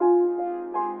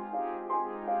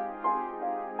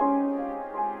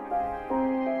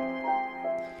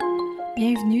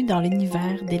Bienvenue dans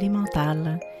l'univers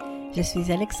d'Élémental. Je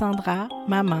suis Alexandra,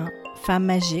 maman, femme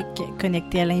magique,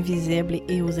 connectée à l'invisible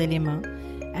et aux éléments,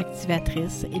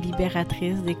 activatrice et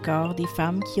libératrice des corps des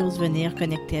femmes qui osent venir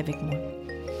connecter avec moi.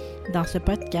 Dans ce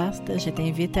podcast, je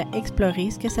t'invite à explorer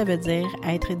ce que ça veut dire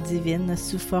être divine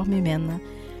sous forme humaine,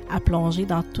 à plonger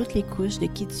dans toutes les couches de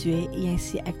qui tu es et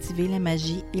ainsi activer la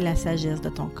magie et la sagesse de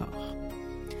ton corps.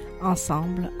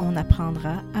 Ensemble, on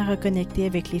apprendra à reconnecter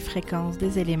avec les fréquences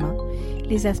des éléments,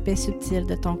 les aspects subtils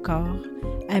de ton corps,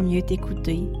 à mieux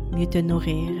t'écouter, mieux te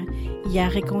nourrir et à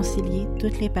réconcilier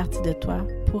toutes les parties de toi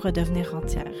pour redevenir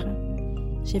entière.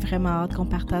 J'ai vraiment hâte qu'on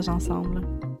partage ensemble.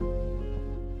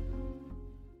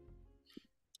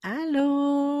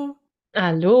 Allô?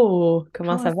 Allô,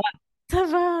 comment ça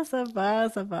va? Ça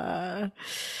va.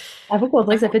 Avoue qu'on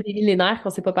dirait que ça fait des millénaires qu'on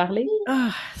ne s'est pas parlé.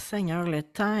 Ah, Seigneur, le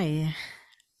temps est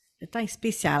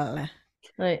spécial.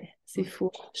 Ouais, c'est fou.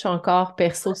 Je suis encore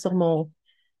perso sur mon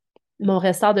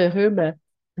restant de rhume.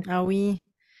 Ah oui,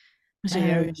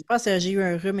 Euh, je pense que j'ai eu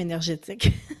un rhume énergétique.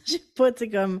 J'ai pas, tu sais,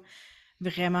 comme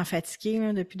vraiment fatiguée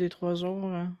là, depuis 2-3 jours.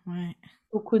 Là. Ouais,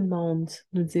 Beaucoup de monde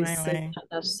nous dit ça, ouais.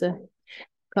 partage ça.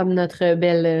 Comme notre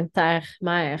belle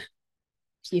terre-mère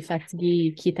qui est fatiguée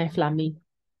et qui est inflammée.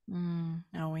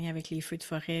 Ah oui, avec les feux de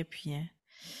forêt, puis...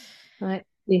 Ouais.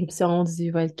 L'éruption du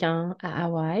volcan à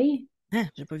Hawaï.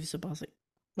 J'ai pas vu ça passer.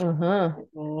 Uh-huh.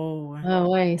 Oh, Ah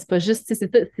ouais, c'est pas juste, tu sais,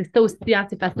 c'est ça aussi, hein,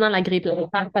 c'est fascinant la grippe là,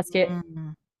 parce que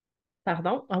hum.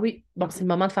 pardon. Ah oui, bon, c'est le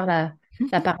moment de faire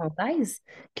la parenthèse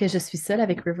que je suis seule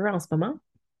avec River en ce moment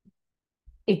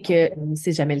et que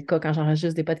c'est jamais le cas quand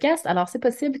j'enregistre des podcasts. Alors, c'est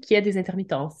possible qu'il y ait des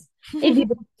intermittences et des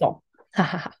boutons.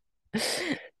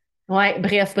 Ouais,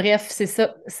 bref, c'est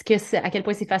ça. À quel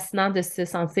point c'est fascinant de se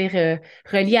sentir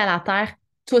reliés à la Terre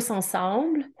tous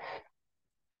ensemble,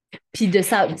 puis c'est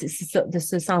ça, de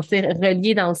se sentir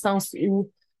reliés dans le sens où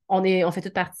on fait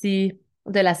toute partie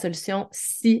de la solution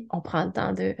si on prend le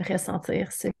temps de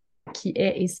ressentir ce qui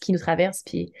est et ce qui nous traverse,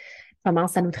 puis comment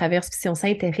ça nous traverse, puis si on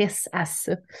s'intéresse à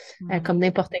ça, Hum. comme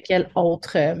n'importe quelle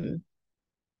autre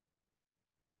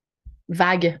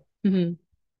vague. Mhm.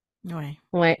 Ouais.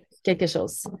 Ouais, quelque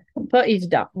chose. Pas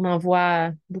évident. On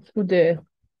envoie beaucoup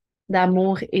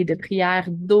d'amour et de prières,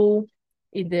 d'eau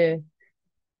et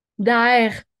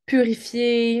d'air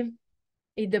purifié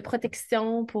et de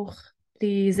protection pour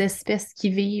les espèces qui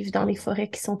vivent dans les forêts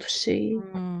qui sont touchées.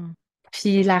 Hum.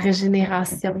 Puis la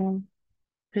régénération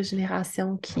que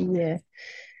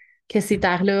ces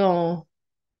terres-là ont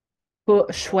pas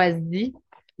choisi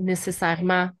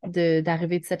nécessairement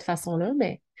d'arriver de cette façon-là,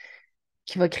 mais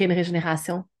qui va créer une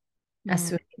régénération Hum.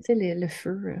 assurée. Tu sais, le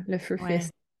feu fait ça. Ouais.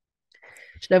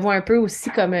 Je le vois un peu aussi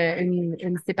comme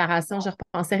une séparation. Je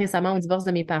repensais récemment au divorce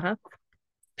de mes parents.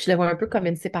 Puis je le vois un peu comme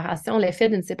une séparation, l'effet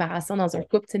d'une séparation dans un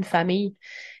couple, tu sais, une famille,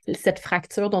 cette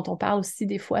fracture dont on parle aussi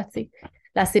des fois, tu sais,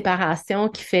 la séparation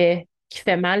qui fait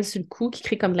mal sur le coup, qui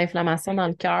crée comme de l'inflammation dans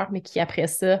le cœur, mais qui après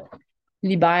ça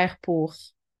libère pour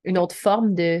une autre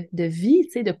forme de vie,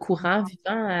 tu sais, de courant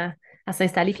vivant à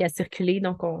s'installer et à circuler.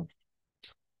 Donc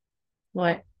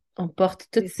ouais, on porte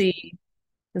tous C'est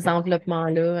ces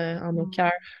enveloppements-là en nos hum.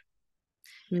 cœurs.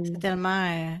 C'est Mm.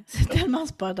 tellement, c'est tellement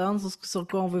spot on sur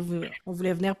quoi on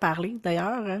voulait venir parler,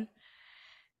 d'ailleurs. Hein.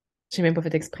 J'ai même pas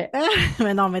fait exprès.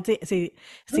 Mais non, mais tu sais,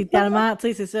 c'est tellement, tu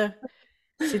sais, c'est ça.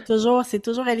 C'est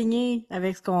toujours aligné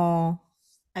avec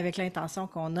avec l'intention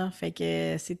qu'on a. Fait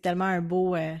que c'est tellement un beau,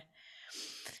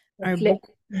 Reflet.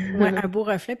 ouais, un beau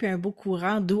reflet puis un beau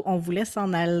courant d'où on voulait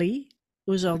s'en aller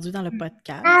aujourd'hui dans le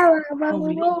podcast. Ah, On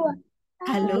voulait.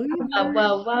 Allô, waouh, Hubert?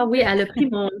 waouh, waouh. Oui, elle a pris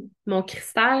mon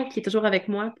cristal qui est toujours avec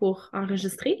moi pour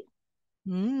enregistrer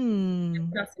Hmm.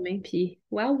 dans ses mains. Puis,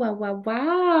 waouh, waouh, waouh,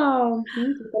 waouh.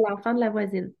 C'est pas l'enfant de la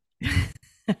voisine.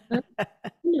 Hein?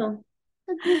 Non.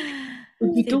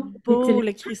 Ou C'est plutôt, beau,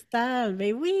 le cristal.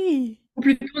 Ben oui. ou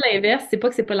plutôt l'inverse. C'est pas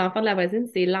que c'est pas l'enfant de la voisine,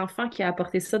 c'est l'enfant qui a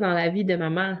apporté ça dans la vie de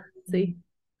maman. Tu sais,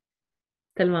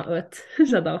 tellement hot.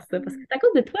 J'adore ça parce que c'est à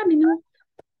cause de toi, Minou.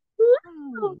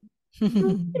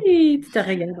 Oui, tu te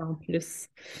regardes en plus.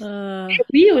 Ah.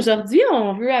 Oui, aujourd'hui,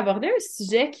 on veut aborder un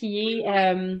sujet qui est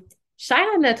cher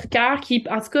à notre cœur, qui,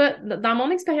 en tout cas, dans mon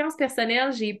expérience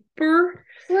personnelle, j'ai peu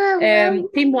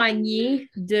témoigné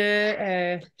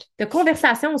de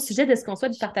conversations au sujet de ce qu'on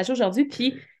souhaite partager aujourd'hui.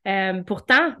 Puis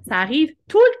pourtant, ça arrive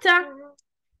tout le temps.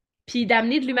 Puis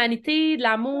d'amener de l'humanité, de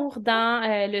l'amour dans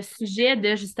le sujet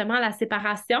de justement la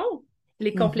séparation,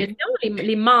 les Mhm. complétions,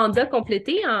 les mandats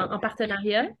complétés en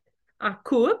partenariat, en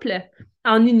couple,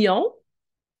 en union,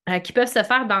 qui peuvent se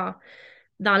faire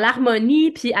dans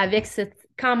l'harmonie, puis avec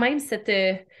quand même cet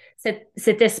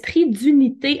esprit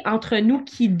d'unité entre nous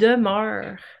qui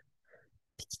demeure.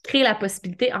 qui crée la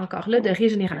possibilité, encore là, de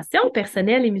régénération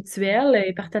personnelle et mutuelle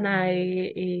et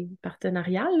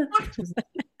partenariale.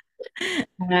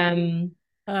 Euh,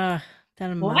 Ah,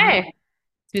 tellement. ouais.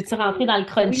 Tu veux-tu rentrer dans le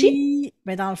crunchy? Oui,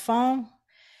 mais dans le fond,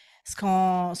 ce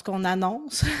qu'on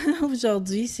annonce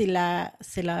aujourd'hui, c'est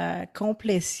la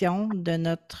complétion de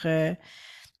notre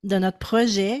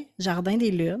projet Jardin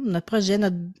des Lunes, notre projet,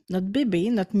 notre bébé,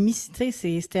 notre mission. Tu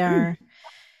sais,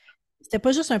 c'était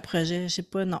pas juste un projet, je sais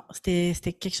pas, non.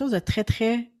 C'était quelque chose de très,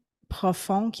 très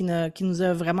profond qui nous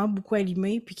a vraiment beaucoup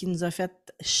allumés puis qui nous a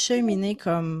fait cheminer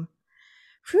comme,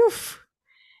 ouf,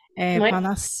 Ouais.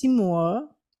 pendant 6 mois.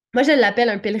 Moi, je l'appelle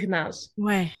un pèlerinage.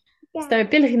 Ouais. C'est un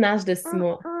pèlerinage de 6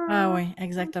 mois. Ah ouais,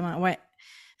 exactement. Ouais.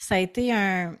 Ça a été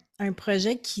un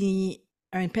projet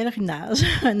un pèlerinage,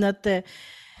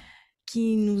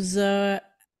 qui nous a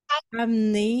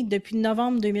amené depuis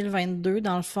novembre 2022,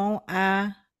 dans le fond, à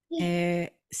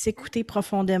s'écouter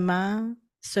profondément,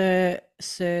 se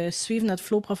suivre notre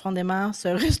flow profondément, se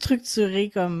restructurer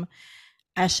comme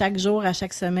à chaque jour, à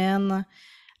chaque semaine,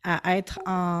 à être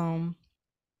en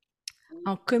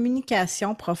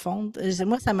communication profonde.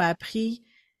 Moi, ça m'a appris,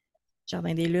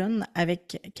 Jardin des Lunes,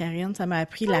 avec Karine, ça m'a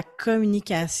appris la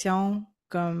communication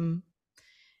comme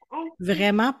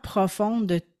vraiment profonde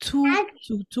de tout,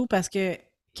 tout, tout, parce que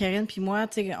Karine puis moi,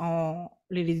 tu sais,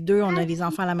 les deux, on a les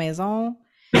enfants à la maison.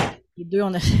 Les deux,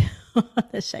 on a, on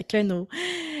a chacun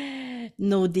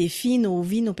nos défis, nos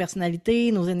vies, nos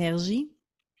personnalités, nos énergies.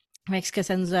 Mais ce que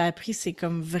ça nous a appris, c'est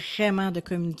comme vraiment de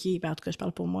communiquer, en tout cas, je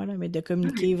parle pour moi, là, mais de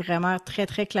communiquer vraiment très,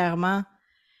 très clairement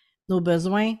nos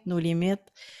besoins, nos limites.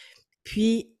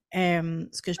 Puis,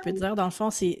 ce que je peux te dire, dans le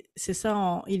fond, c'est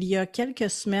ça, il y a quelques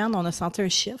semaines, on a senti un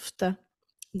shift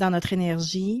dans notre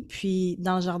énergie, puis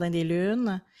dans le Jardin des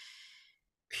Lunes.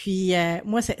 Puis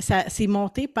moi, ça c'est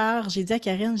monté par, j'ai dit à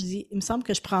Karine, je dis, il me semble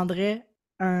que je prendrais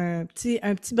un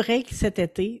petit break cet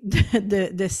été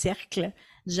de cercle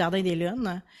du Jardin des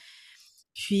Lunes.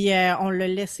 Puis on l'a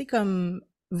laissé comme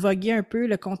voguer un peu,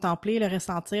 le contempler, le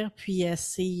ressentir. Puis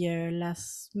c'est la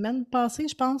semaine passée,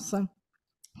 je pense,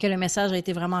 que le message a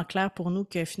été vraiment clair pour nous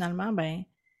que finalement, ben,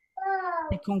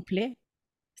 c'était complet.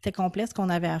 C'était complet ce qu'on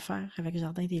avait à faire avec le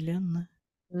Jardin des Lunes.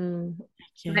 Hmm.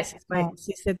 Que Ouais,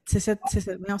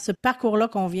 ouais. non, ce parcours-là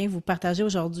qu'on vient vous partager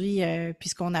aujourd'hui, puis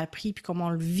ce qu'on a appris, puis comment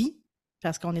on le vit,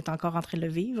 parce qu'on est encore en train de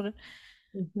le vivre.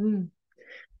 Mhm.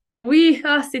 Oui,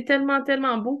 ah, c'est tellement,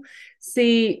 tellement beau.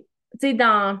 C'est, tu sais,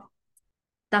 dans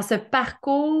ce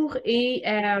parcours et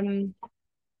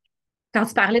quand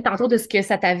tu parlais tantôt de ce que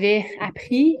ça t'avait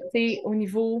appris, tu sais, au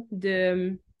niveau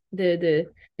de, de,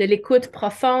 de l'écoute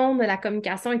profonde, de la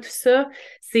communication et tout ça,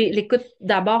 c'est l'écoute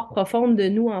d'abord profonde de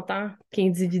nous en tant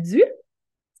qu'individus,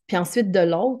 puis ensuite de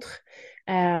l'autre.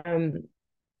 Euh,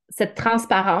 Cette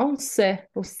transparence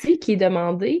aussi qui est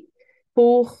demandée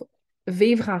pour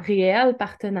vivre en réel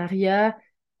partenariat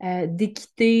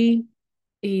d'équité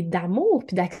et d'amour,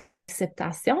 puis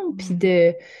d'acceptation, puis Mm.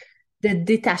 de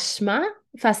détachement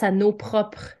face à nos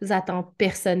propres attentes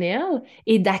personnelles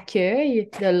et d'accueil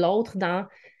de l'autre dans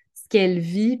ce qu'elle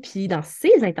vit, puis dans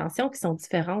ses intentions qui sont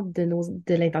différentes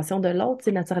de l'intention de l'autre. Tu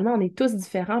sais, naturellement, on est tous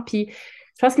différents, puis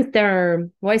je pense que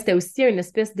c'était aussi une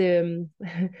espèce de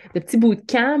petit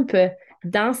bootcamp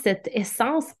dans cette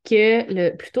essence que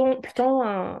le Pluton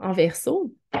en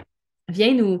Verseau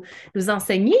vient nous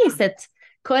enseigner cette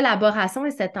collaboration et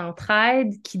cette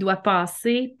entraide qui doit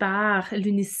passer par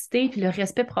l'unicité puis le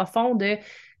respect profond des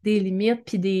limites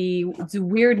puis du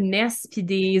weirdness puis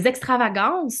des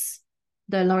extravagances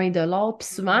de l'un et de l'autre. Puis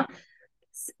souvent,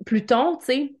 Pluton, tu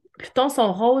sais, Pluton,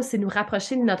 son rôle, c'est nous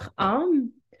rapprocher de notre âme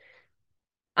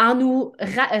en nous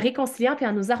réconciliant puis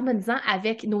en nous harmonisant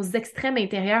avec nos extrêmes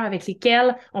intérieurs avec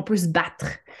lesquels on peut se battre.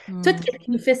 Tout Mm. ce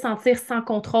qui nous fait sentir sans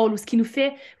contrôle ou ce qui nous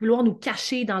fait vouloir nous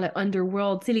cacher dans le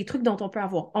underworld, tu sais, les trucs dont on peut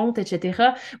avoir honte,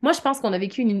 etc. Moi, je pense qu'on a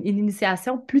vécu une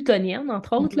initiation plutonienne,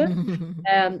 entre autres, là,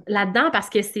 là-dedans, parce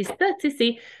que c'est ça, tu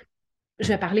sais, je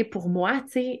vais parler pour moi,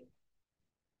 tu sais,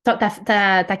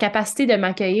 ta capacité de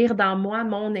m'accueillir dans moi,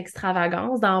 mon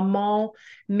extravagance, dans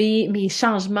mes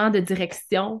changements de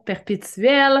direction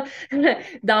perpétuels,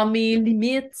 dans mes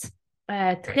limites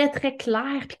très, très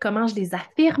claires, puis comment je les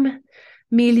affirme.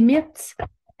 Mes limites,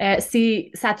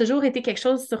 ça a toujours été quelque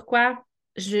chose sur quoi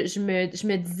je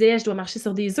me disais, je dois marcher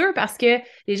sur des œufs parce que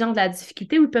les gens ont de la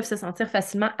difficulté ou ils peuvent se sentir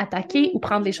facilement attaqués ou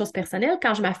prendre les choses personnelles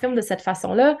quand je m'affirme de cette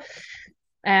façon-là.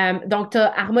 Donc, tu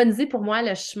as harmonisé pour moi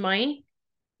le chemin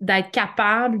d'être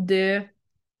capable de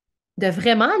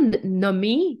vraiment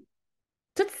nommer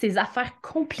toutes ces affaires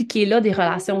compliquées-là des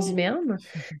relations humaines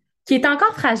qui est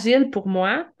encore fragile pour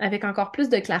moi, avec encore plus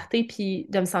de clarté, puis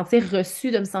de me sentir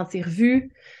reçue, de me sentir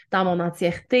vue dans mon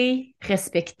entièreté,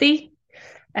 respectée,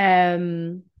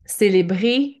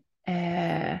 célébrée.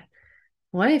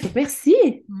 Ouais, fait que merci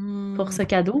pour Hmm, ce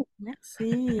cadeau.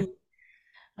 merci.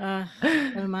 Ah,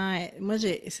 tellement. Moi,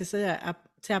 c'est ça,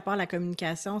 tu sais, à part la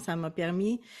communication, ça m'a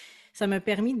permis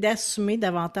d'assumer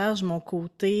davantage mon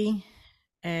côté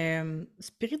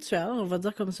spirituel, on va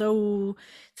dire comme ça, ou, tu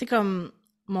sais, comme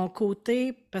mon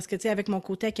côté, parce que, tu sais, avec mon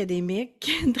côté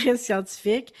académique, très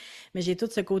scientifique, mais j'ai tout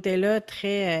ce côté-là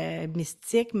très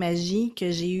mystique, magie,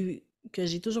 que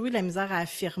j'ai toujours eu de la misère à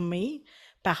affirmer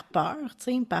par peur,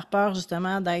 tu sais, par peur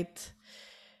justement d'être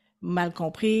mal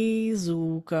comprise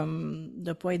ou comme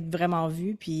de pas être vraiment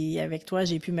vue. Puis avec toi,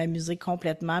 j'ai pu m'amuser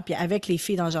complètement. Puis avec les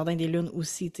filles dans le Jardin des Lunes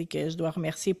aussi, tu sais, que je dois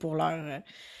remercier pour leur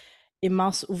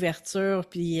immense ouverture.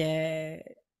 Puis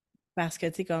parce que,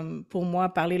 tu sais, comme pour moi,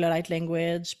 parler le light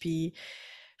language, puis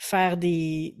faire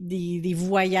des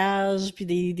voyages, puis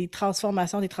des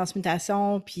transformations, des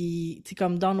transmutations, puis, tu sais,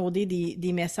 comme downloader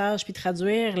des messages, puis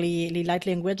traduire les light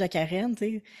language à Karen, tu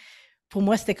sais, pour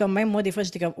moi, c'était comme même, moi, des fois,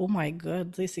 j'étais comme, oh my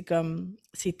God, tu sais,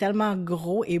 c'est tellement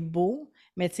gros et beau,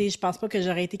 mais tu sais, je pense pas que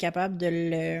j'aurais été capable de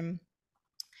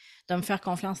me faire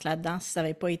confiance là-dedans si ça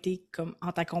n'avait pas été comme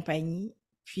en ta compagnie.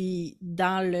 Puis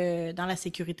dans la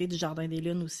sécurité du Jardin des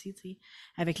Lunes aussi, tu sais,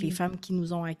 avec les femmes qui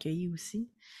nous ont accueillis aussi.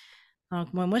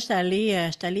 Donc, moi, j'étais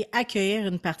allée accueillir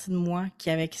une partie de moi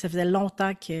que ça faisait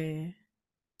longtemps qui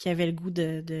avait le goût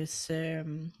de se,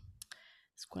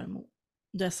 c'est quoi le mot?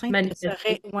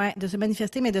 Manifester. Ouais, de se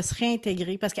manifester, mais de se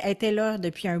réintégrer, parce qu'elle était là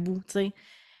depuis un bout, tu sais.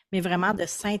 Mais vraiment de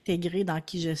s'intégrer dans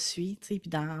qui je suis, tu sais, puis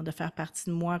de faire partie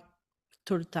de moi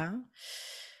tout le temps.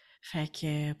 Fait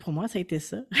que pour moi, ça a été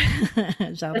ça.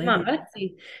 Jardin Tellement des... hot,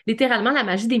 c'est littéralement la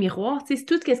magie des miroirs. Tu sais, c'est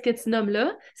tout ce que tu nommes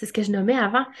là, c'est ce que je nommais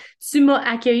avant. Tu m'as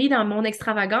accueilli dans mon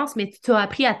extravagance, mais tu t'as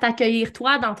appris à t'accueillir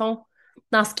toi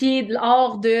dans ce qui est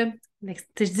hors de,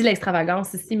 je dis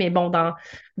l'extravagance ici, mais bon,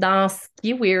 dans ce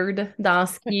qui est weird, dans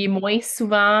ce qui est moins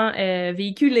souvent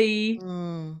véhiculé,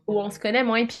 Hmm. où on se connaît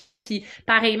moins. Puis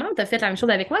pareillement, tu as fait la même chose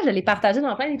avec moi. Je l'ai partagé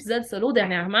dans plein d'épisodes solo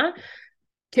dernièrement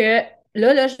que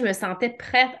là, je me sentais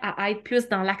prête à être plus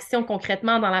dans l'action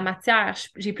concrètement, dans la matière.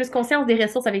 J'ai plus conscience des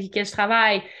ressources avec lesquelles je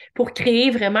travaille pour créer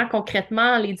vraiment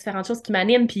concrètement les différentes choses qui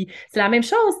m'animent. Puis c'est la même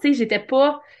chose, tu sais,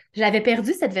 j'avais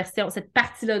perdu cette version, cette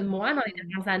partie-là de moi dans les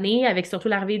dernières années, avec surtout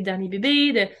l'arrivée du dernier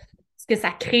bébé, de ce que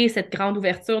ça crée, cette grande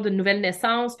ouverture d'une nouvelle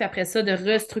naissance, puis après ça, de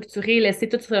restructurer, laisser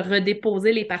tout se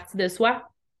redéposer les parties de soi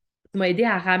m'a aidé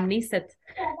à ramener cette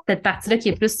partie-là qui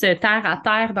est plus terre à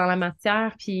terre dans la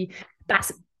matière. Puis,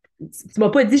 parce, tu m'as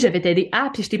pas dit je vais t'aider à,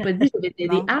 puis je t'ai pas dit je vais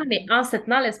t'aider Non. à, mais en se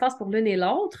tenant l'espace pour l'une et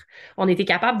l'autre, on était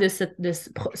capable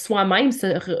soi-même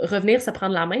revenir se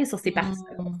prendre la main sur ces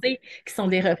parties-là, Hmm. tu sais, qui sont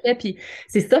des reflets. Puis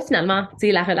c'est ça finalement, tu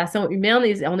sais, la relation humaine.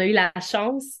 Et on a eu la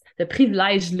chance, le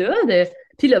privilège-là,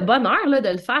 puis le bonheur là, de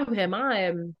le faire vraiment,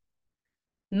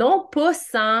 non pas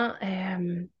sans.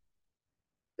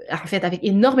 En fait, avec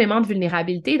énormément de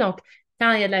vulnérabilité. Donc,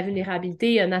 quand il y a de la vulnérabilité,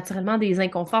 il y a naturellement des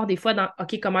inconforts, des fois dans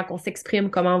OK, comment on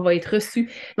s'exprime, comment on va être reçu.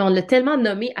 Mais on l'a tellement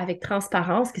nommé avec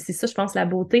transparence que c'est ça, je pense, la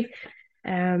beauté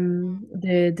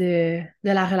de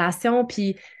la relation.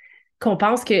 Puis qu'on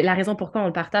pense que la raison pourquoi on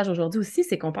le partage aujourd'hui aussi,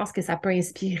 c'est qu'on pense que ça peut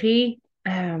inspirer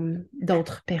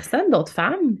d'autres personnes, d'autres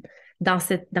femmes dans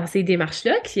ces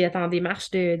démarches-là, qui est en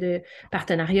démarche de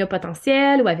partenariat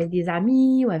potentiel ou avec des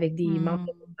amis ou avec des membres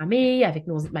de Hmm. notre famille, avec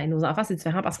nos enfants, c'est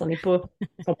différent parce qu'on n'est pas,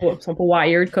 sont pas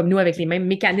wired comme nous avec les mêmes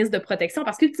mécanismes de protection.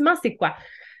 Parce qu'ultimement, c'est quoi?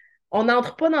 On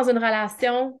n'entre pas dans une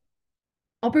relation,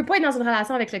 on peut pas être dans une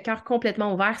relation avec le cœur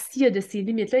complètement ouvert s'il y a de ces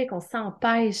limites-là et qu'on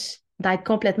s'empêche d'être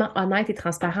complètement honnête et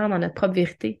transparent dans notre propre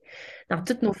vérité, dans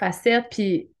toutes nos facettes.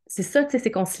 Puis c'est ça, tu sais,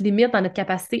 c'est qu'on se limite dans notre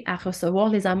capacité à recevoir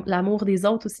l'amour des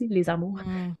autres aussi, les amours.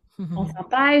 Hmm. On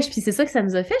s'empêche, puis c'est ça que ça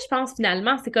nous a fait, je pense,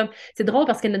 finalement. C'est drôle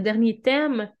parce que notre dernier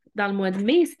thème dans le mois de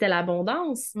mai, c'était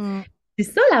l'abondance. Hmm. C'est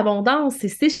ça, l'abondance, c'est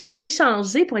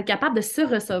s'échanger pour être capable de se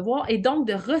recevoir et donc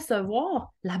de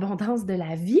recevoir l'abondance de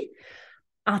la vie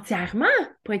entièrement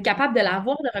pour être capable de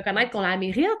l'avoir, de reconnaître qu'on la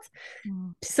mérite.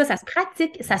 Hmm. Puis ça se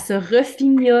pratique, ça se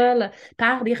refignole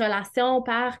par des relations,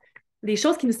 par des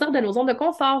choses qui nous sortent de nos zones de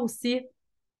confort aussi.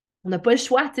 On n'a pas le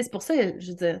choix, tu sais, c'est pour ça,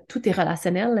 je veux dire, tout est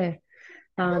relationnel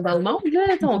dans le monde, là.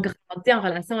 On grandit en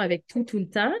relation avec tout le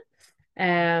temps. Puis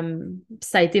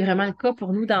ça a été vraiment le cas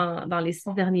pour nous dans les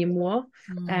 6 derniers mois,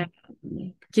 euh, Hmm.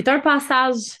 qui est un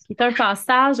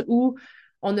passage où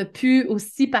on a pu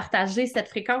aussi partager cette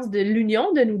fréquence de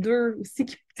l'union de nous deux aussi,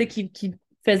 qui, tu sais, qui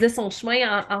faisait son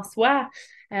chemin en soi,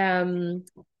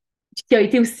 puis qui a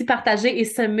été aussi partagé et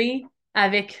semé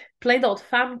avec plein d'autres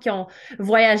femmes qui ont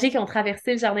voyagé, qui ont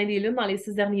traversé le Jardin des Lunes dans les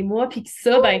 6 derniers mois, puis que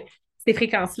ça, ben, ces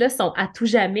fréquences-là sont à tout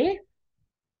jamais,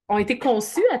 ont été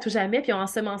conçues à tout jamais, puis ont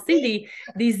ensemencé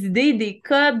des idées, des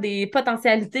codes, des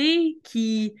potentialités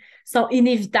qui sont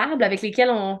inévitables, avec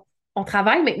lesquelles on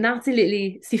travaille maintenant. Tu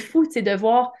sais, c'est fou, tu sais, de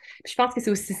voir. Puis je pense que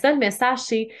c'est aussi ça le message,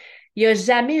 c'est il n'y a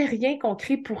jamais rien qu'on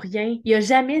crée pour rien. Il n'y a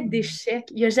jamais d'échec.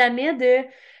 Il n'y a jamais de.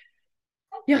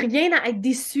 Il n'y a rien à être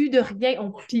déçu de rien.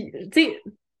 Puis, tu sais,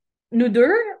 nous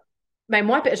deux, ben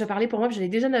moi, je vais parler pour moi, puis je l'ai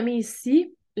déjà nommé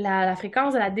ici, la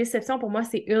fréquence de la déception, pour moi,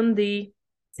 c'est une des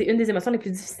émotions les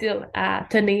plus difficiles à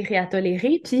tenir et à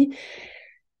tolérer. Puis,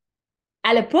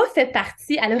 elle n'a pas fait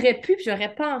partie, elle aurait pu, puis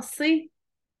j'aurais pensé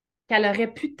qu'elle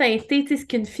aurait pu teinter, tu sais, ce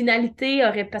qu'une finalité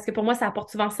aurait, parce que pour moi, ça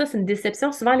apporte souvent ça, c'est une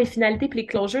déception. Souvent, les finalités puis les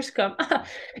closures, c'est comme, ah,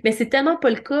 mais c'est tellement pas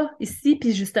le cas ici,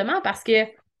 puis justement, parce que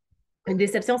une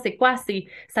déception, c'est quoi? C'est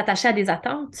s'attacher à des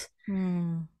attentes.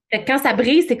 Hmm. Fait que quand ça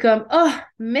brise, c'est comme, oh,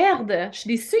 merde, je suis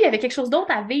déçue, il y avait quelque chose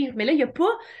d'autre à vivre. Mais là, il n'y a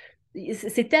pas,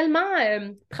 c'est tellement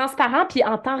transparent, puis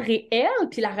en temps réel,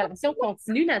 puis la relation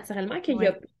continue naturellement qu'il y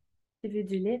a. Ouais. Tu veux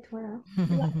du lait, toi, hein? Ouais.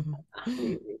 Ah,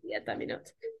 oui, oui, oui, attends une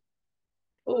minute.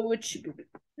 Oh, tchibou.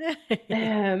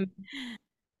 Euh,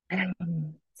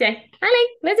 Tiens, allez,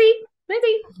 vas-y,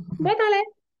 bois ton lait.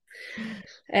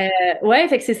 Ouais,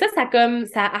 fait que c'est ça, ça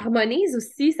harmonise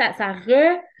aussi, ça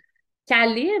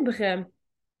recalibre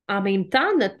en même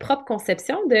temps notre propre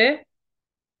conception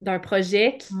d'un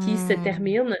projet qui se Hmm.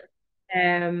 termine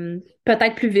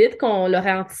peut-être plus vite qu'on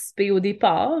l'aurait anticipé au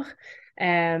départ.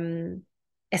 Euh,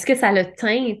 Est-ce que ça le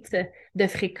teinte de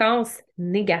fréquences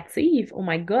négatives? Oh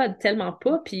my God, tellement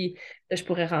pas. Puis là, je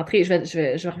pourrais rentrer, je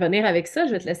vais revenir avec ça,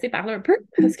 je vais te laisser parler un peu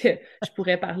parce que je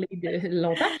pourrais parler de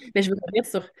longtemps, mais je veux revenir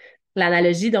sur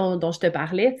l'analogie dont je te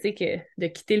parlais, tu sais, de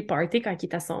quitter le party quand il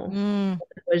est à son Hmm.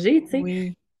 projet, tu sais.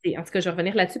 Oui. En tout cas, je vais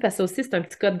revenir là-dessus parce que ça aussi, c'est un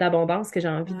petit code d'abondance que j'ai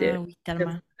envie Ah oui, de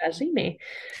tellement. partager, mais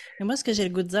Mais moi, ce que j'ai le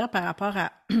goût de dire par rapport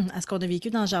à, à ce qu'on a vécu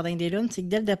dans le Jardin des Lunes, c'est que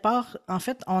dès le départ, en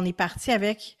fait, on est parti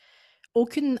avec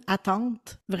aucune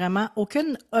attente, vraiment,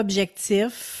 aucun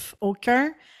objectif,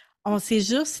 aucun. On s'est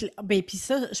juste. Ben, puis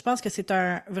ça, je pense que c'est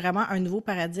vraiment un nouveau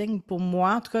paradigme pour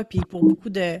moi, en tout cas, puis pour beaucoup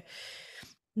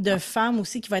de femmes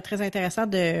aussi, qui va être très intéressant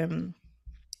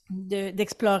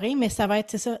d'explorer, mais ça va être,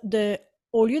 c'est ça,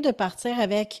 au lieu de partir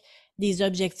avec des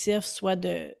objectifs, soit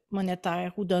de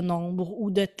monétaire ou de nombre ou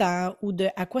de temps ou de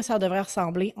à quoi ça devrait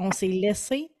ressembler,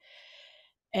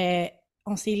 euh,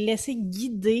 on s'est laissé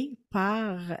guider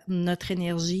par notre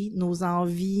énergie, nos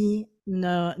envies,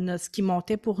 ce qui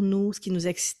montait pour nous, ce qui nous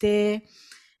excitait.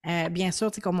 Bien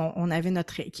sûr, tu sais, comme on avait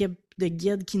notre équipe de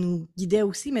guides qui nous guidait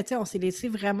aussi, mais tu sais, on s'est laissé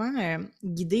vraiment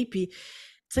guider. Puis, tu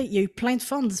sais, il y a eu plein de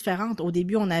formes différentes. Au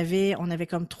début, on avait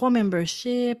comme 3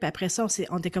 memberships. Après ça,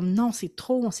 on était comme non, c'est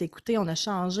trop. On s'est écouté, on a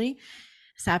changé.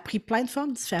 Ça a pris plein de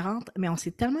formes différentes, mais on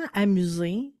s'est tellement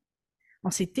amusé,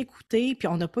 on s'est écouté, puis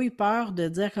on n'a pas eu peur de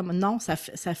dire comme non,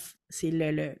 c'est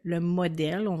le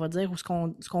modèle, on va dire, ou ce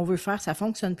qu'on veut faire, ça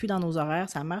fonctionne plus dans nos horaires,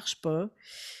 ça marche pas.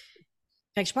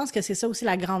 Fait que je pense que c'est ça aussi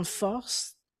la grande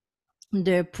force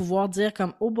de pouvoir dire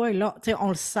comme oh boy, là, tu sais,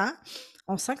 on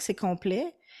sent que c'est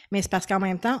complet, mais c'est parce qu'en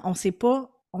même temps, on s'est pas,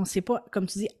 comme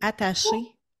tu dis, attaché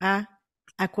à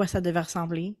quoi ça devait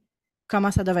ressembler,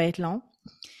 comment ça devait être long.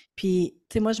 Puis,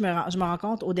 tu sais, moi, je me rends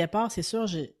compte, au départ, c'est sûr,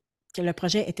 que le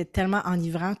projet était tellement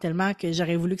enivrant, tellement que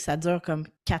j'aurais voulu que ça dure comme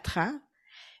 4 ans.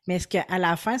 Mais est-ce qu'à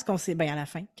la fin, à la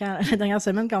fin, la dernière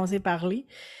semaine, quand on s'est parlé,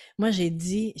 moi, j'ai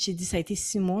dit, ça a été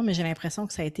 6 mois, mais j'ai l'impression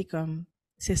que ça a été comme,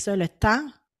 c'est ça, le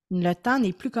temps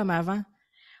n'est plus comme avant.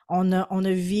 On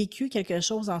a vécu quelque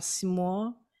chose en 6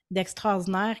 mois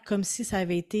d'extraordinaire, comme si ça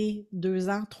avait été 2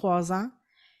 ans, 3 ans.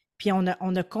 Puis on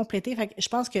a complété. Fait que je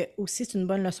pense que aussi c'est une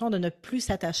bonne leçon de ne plus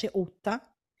s'attacher au temps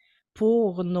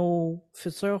pour nos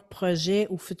futurs projets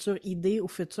ou futures idées ou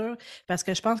futurs. Parce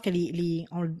que je pense que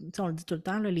on le dit tout le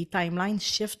temps, là, les timelines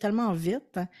shiftent tellement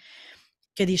vite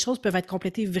que des choses peuvent être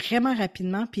complétées vraiment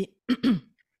rapidement. Puis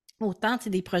autant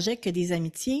des projets que des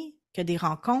amitiés, que des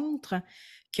rencontres,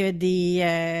 que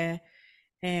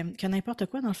n'importe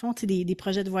quoi, dans le fond, des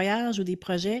projets de voyage ou des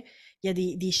projets, il y a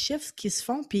des shifts qui se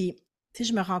font. Puis,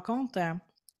 je me rends compte,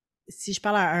 si je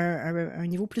parle à un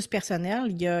niveau plus personnel,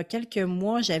 il y a quelques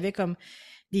mois, j'avais comme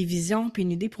des visions puis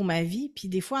une idée pour ma vie. Puis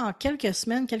des fois, en quelques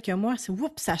semaines, quelques mois,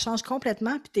 ça change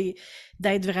complètement. Puis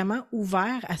d'être vraiment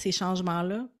ouvert à ces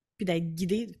changements-là, puis d'être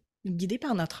guidé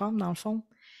par notre âme, dans le fond.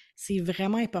 C'est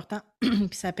vraiment important. Puis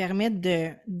ça permet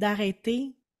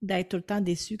d'arrêter d'être tout le temps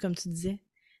déçu, comme tu disais,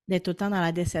 d'être tout le temps dans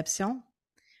la déception.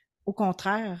 Au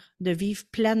contraire, de vivre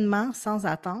pleinement, sans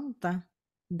attente, hein,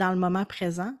 dans le moment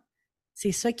présent.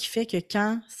 c'est ça qui fait que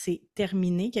quand c'est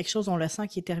terminé, quelque chose, on le sent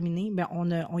qui est terminé, ben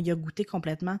on y a goûté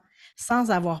complètement sans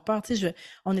avoir peur. Tu sais,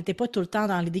 on n'était pas tout le temps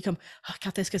dans l'idée comme ah,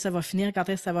 quand est-ce que ça va finir, quand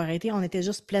est-ce que ça va arrêter. On était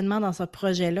juste pleinement dans ce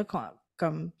projet-là,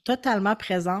 comme totalement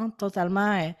présente,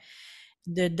 totalement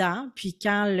dedans. Puis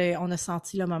quand on a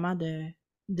senti le moment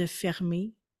de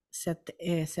fermer cette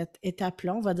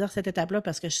étape-là, on va dire cette étape-là,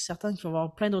 parce que je suis certaine qu'il va y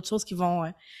avoir plein d'autres choses qui vont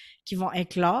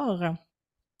éclore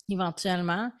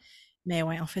éventuellement. Mais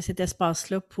ouais, on fait cet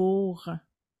espace-là pour, tu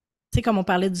sais, comme on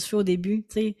parlait du feu au début,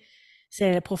 tu sais,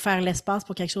 c'est pour faire l'espace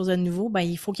pour quelque chose de nouveau, ben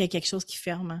il faut qu'il y ait quelque chose qui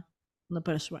ferme. Hein. On n'a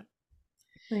pas le choix.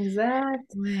 Exact.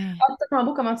 Ouais. Ah, c'est tellement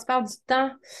beau comment tu parles du temps,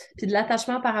 puis de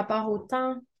l'attachement par rapport au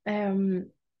temps. Il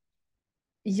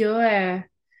y a, tu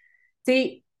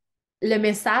sais, le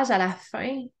message à la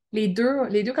fin, les deux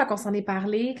quand on s'en est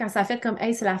parlé, quand ça a fait comme,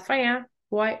 hey, c'est la fin, hein?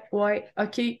 Ouais, ouais,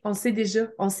 OK, on le sait déjà.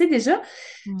 On le sait déjà.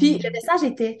 Puis le Hmm. message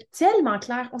était tellement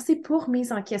clair. On s'est pas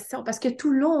remis en question parce que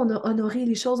tout le long, on a honoré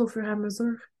les choses au fur et à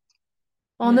mesure.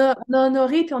 On Ouais. a, on a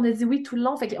honoré puis on a dit oui tout le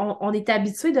long. Fait qu'on on est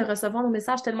habitué de recevoir nos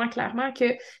messages tellement clairement que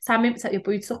ça même, ça, il n'y a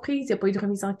pas eu de surprise, il n'y a pas eu de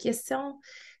remise en question.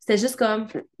 C'était juste comme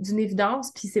d'une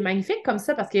évidence. Puis c'est magnifique comme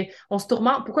ça parce qu'on se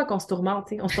tourmente. Pourquoi qu'on se tourmente?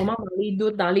 T'sais? On se tourmente dans les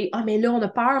doutes, dans les ah, mais là, on a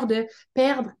peur de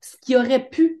perdre ce qui aurait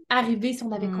pu arriver si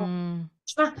on avait compris. Hmm.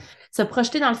 Franchement, se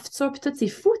projeter dans le futur, puis tout, c'est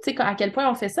fou, tu sais, à quel point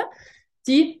on fait ça.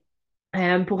 Puis,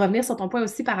 pour revenir sur ton point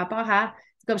aussi par rapport à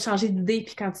c'est comme changer d'idée,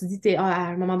 puis quand tu dis, à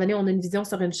un moment donné, on a une vision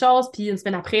sur une chose, puis une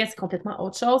semaine après, c'est complètement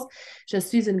autre chose. Je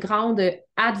suis une grande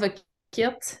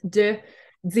advocate de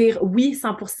dire oui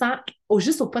 100%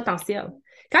 juste au potentiel.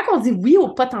 Quand on dit oui au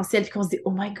potentiel, puis qu'on se dit,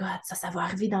 oh my God, ça va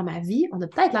arriver dans ma vie, on a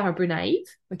peut-être l'air un peu naïf,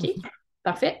 OK?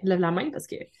 Parfait, lève la main parce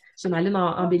que j'ai ma lune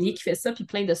en bélier qui fait ça, puis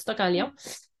plein de stocks en lion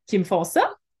qui me font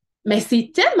ça. Mais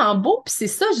c'est tellement beau, puis c'est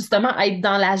ça, justement, être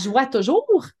dans la joie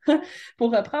toujours,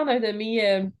 pour reprendre un de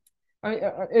mes,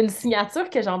 une signature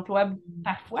que j'emploie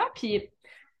parfois. Puis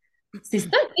c'est ça,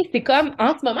 tu sais, c'est comme,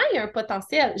 en ce moment, il y a un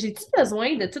potentiel. J'ai-tu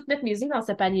besoin de tout mettre mes œufs dans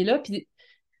ce panier-là? Puis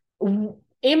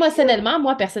émotionnellement,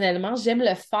 moi, personnellement, j'aime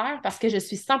le faire parce que je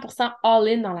suis 100%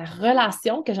 all-in dans la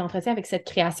relation que j'entretiens avec cette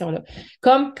création-là.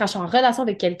 Comme quand je suis en relation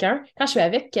avec quelqu'un, quand je suis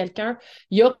avec quelqu'un,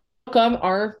 il y a comme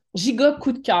un giga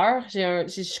coup de cœur. Je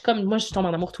suis comme, moi, je tombe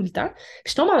en amour tout le temps.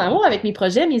 Puis je tombe en amour avec mes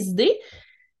projets, mes idées.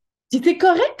 Puis c'est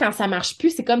correct quand ça marche plus.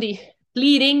 C'est comme des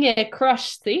fleeting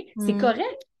crush, tu sais. C'est Hmm.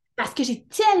 correct. Parce que j'ai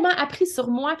tellement appris sur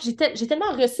moi, puis j'ai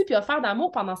tellement reçu puis offert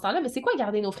d'amour pendant ce temps-là. Mais c'est quoi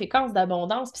garder nos fréquences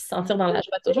d'abondance puis se sentir dans la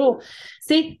joie toujours?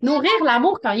 C'est nourrir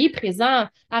l'amour quand il est présent.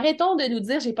 Arrêtons de nous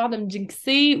dire j'ai peur de me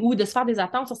jinxer ou de se faire des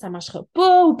attentes sur ça ne marchera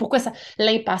pas ou pourquoi ça.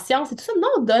 L'impatience et tout ça.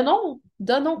 Non,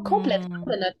 donnons complètement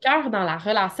Hmm. de notre cœur dans la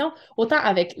relation, autant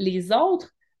avec les autres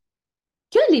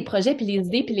que les projets puis les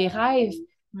idées puis les rêves qui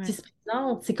Ouais. se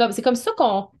présentent. C'est comme ça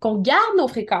qu'on garde nos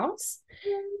fréquences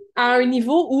à un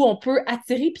niveau où on peut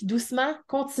attirer puis doucement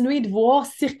continuer de voir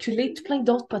circuler tout plein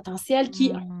d'autres potentiels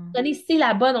qui, à un moment Hmm. donné, c'est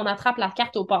la bonne, on attrape la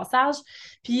carte au passage,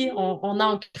 puis on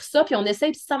ancre ça, puis on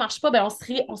essaye, puis si ça marche pas, ben on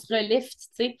se relève, tu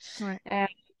sais. Ouais. Euh,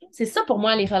 c'est ça pour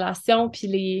moi, les relations, puis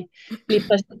les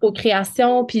projets de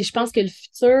co-création, puis je pense que le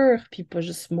futur, puis pas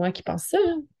juste moi qui pense ça,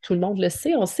 hein, tout le monde le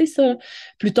sait, on sait ça.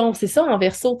 Pluton, c'est ça en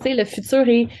verso, tu sais, le futur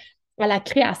est à la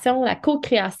création, la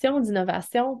co-création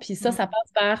d'innovation. Puis ça, Hmm. ça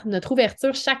passe par notre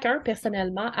ouverture chacun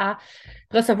personnellement à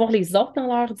recevoir les autres dans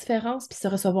leurs différences, puis se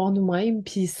recevoir nous-mêmes,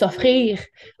 puis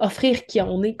offrir qui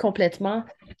on est complètement.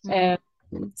 Hmm. Euh,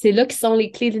 c'est là qui sont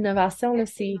les clés de l'innovation. Là.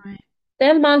 C'est Ouais.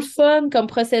 tellement le fun comme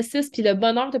processus, puis le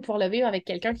bonheur de pouvoir le vivre avec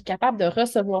quelqu'un qui est capable de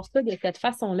recevoir ça de cette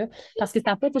façon-là. Parce que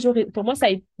ça n'a pas toujours. Pour moi, ça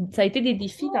a été des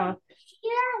défis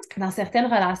dans certaines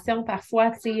relations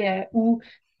parfois, tu sais, où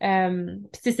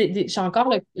puis, tu sais, j'ai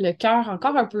encore le cœur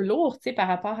encore un peu lourd, tu sais, par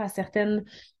rapport à certaines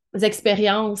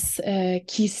expériences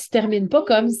qui se terminent pas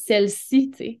comme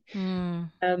celle-ci, tu sais. Hmm.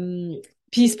 Euh,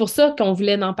 Puis c'est pour ça qu'on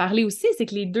voulait en parler aussi, c'est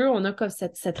que les deux, on a comme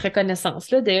cette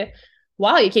reconnaissance-là de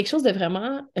wow, il y a quelque chose de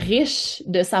vraiment riche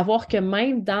de savoir que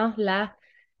même dans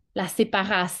la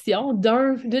séparation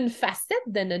d'une facette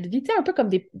de notre vie. Tu sais, un peu comme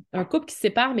un couple qui se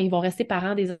sépare, mais ils vont rester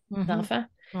parents des Mhm. enfants.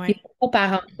 Ils Ouais. vont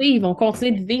coparenter, ils vont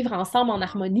continuer de vivre ensemble en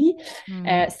harmonie. Hmm.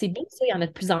 C'est bien ça, il y en a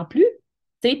de plus en plus.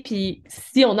 Tu sais, puis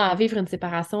si on a à vivre une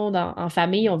séparation en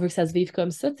famille, on veut que ça se vive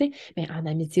comme ça, tu sais, mais en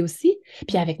amitié aussi,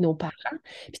 puis Ouais. avec nos parents,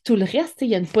 puis tout le reste, tu sais, il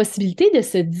y a une possibilité de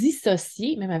se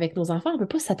dissocier, même avec nos enfants. On ne peut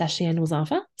pas s'attacher à nos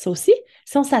enfants, ça aussi.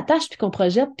 Si on s'attache, puis qu'on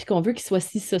projette, puis qu'on veut qu'ils soient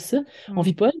ci, ça, on ne Hmm.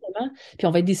 vit pas, évidemment, puis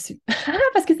on va être déçus.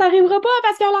 Parce que ça n'arrivera pas,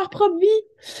 parce qu'ils ont leur propre vie.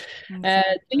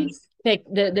 Exact. Tu sais, fait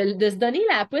que de se donner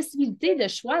la possibilité de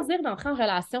choisir d'entrer en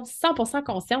relation 100%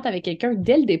 consciente avec quelqu'un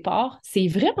dès le départ, c'est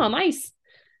vraiment nice.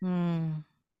 Hmm.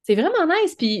 C'est vraiment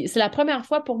nice. Puis c'est la première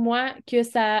fois pour moi que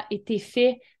ça a été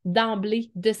fait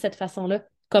d'emblée de cette façon-là.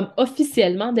 Comme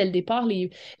officiellement, dès le départ, les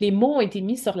mots ont été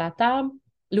mis sur la table.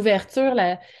 L'ouverture,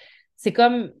 c'est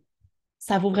comme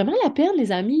ça vaut vraiment la peine,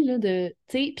 les amis, là, tu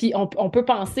sais, puis on peut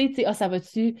penser, tu sais, ah, ça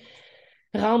va-tu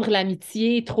rendre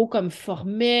l'amitié trop comme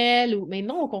formelle ou, mais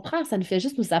non, au contraire, ça nous fait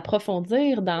juste nous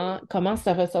approfondir dans comment se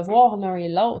recevoir l'un et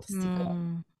l'autre. C'est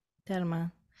comme, Hmm, tellement.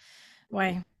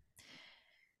 Ouais.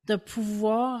 De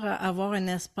pouvoir avoir un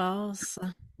espace,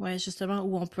 ouais, justement,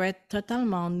 où on peut être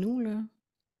totalement nous, là.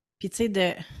 Puis, tu sais,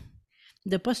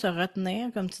 de pas se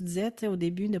retenir, comme tu disais, tu sais, au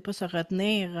début, de pas se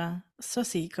retenir, ça,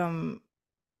 c'est comme,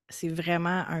 c'est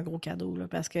vraiment un gros cadeau, là,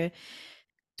 parce que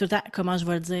tout le temps, comment je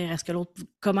vais le dire? Est-ce que l'autre,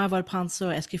 comment elle va le prendre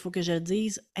ça? Est-ce qu'il faut que je le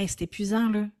dise? Hey, c'est épuisant,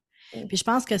 là. Puis je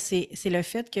pense que c'est le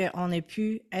fait qu'on ait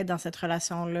pu être dans cette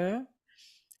relation-là,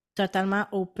 totalement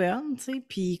open, tu sais,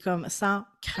 puis comme sans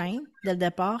crainte dès le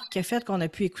départ, qui a fait qu'on a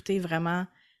pu écouter vraiment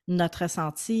notre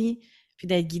ressenti, puis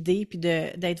d'être guidé, puis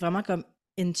d'être vraiment comme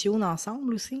in tune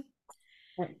ensemble aussi.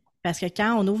 ouais. Parce que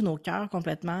quand on ouvre nos cœurs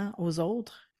complètement aux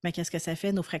autres, mais qu'est-ce que ça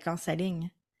fait? Nos fréquences s'alignent.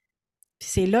 Puis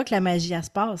c'est là que la magie, elle se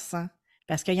passe, hein?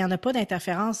 Parce qu'il n'y en a pas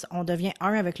d'interférence. On devient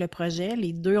un avec le projet.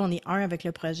 Les deux, on est un avec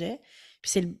le projet.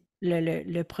 Puis c'est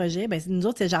le projet. Ben, nous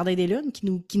autres, c'est le Jardin des Lunes qui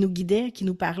nous guidait, qui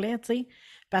nous parlait, tu sais.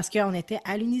 Parce qu'on était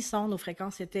à l'unisson, nos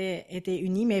fréquences étaient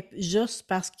unies, mais juste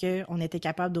parce qu'on était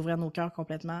capable d'ouvrir nos cœurs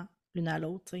complètement l'une à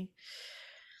l'autre, tu sais.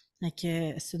 Fait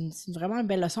que c'est vraiment une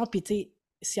belle leçon. Puis, tu sais,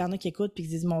 s'il y en a qui écoutent puis qui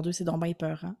disent, mon Dieu, c'est donc bien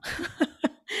épeurant.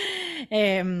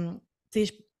 Tu sais,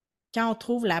 quand on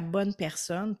trouve la bonne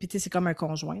personne, puis tu sais, c'est comme un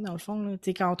conjoint, dans le fond, là. Tu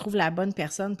sais, quand on trouve la bonne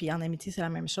personne, puis en amitié, c'est la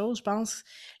même chose, je pense,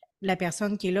 la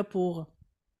personne qui est là pour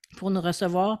nous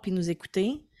recevoir puis nous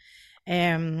écouter,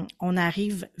 on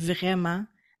arrive vraiment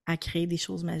à créer des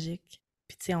choses magiques.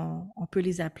 Puis tu sais, on peut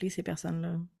les appeler, ces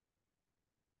personnes-là.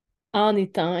 En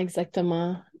étant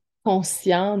exactement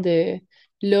conscient de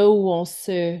là où on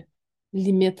se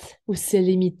limite ou se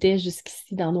limitait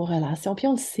jusqu'ici dans nos relations. Puis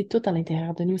on le sait tout à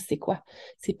l'intérieur de nous, c'est quoi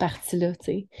ces parties-là, tu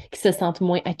sais, qui se sentent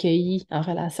moins accueillies en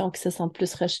relation, qui se sentent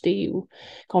plus rejetées ou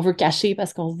qu'on veut cacher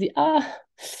parce qu'on se dit, ah,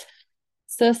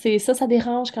 ça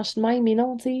dérange quand je suis de même, mais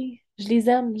non, tu sais, je les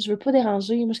aime, je veux pas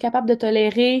déranger. Moi, je suis capable de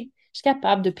tolérer, je suis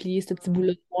capable de plier ce petit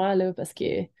bout-là de moi, là, parce que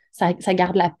ça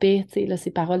garde la paix, tu sais, là,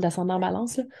 ces paroles d'ascendant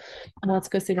balance, là. Moi, en tout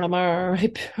cas, c'est vraiment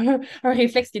un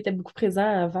réflexe qui était beaucoup présent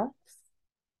avant.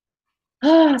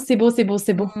 Ah, c'est beau, c'est beau,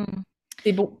 c'est beau, Mm.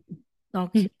 c'est beau.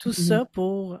 Donc, tout ça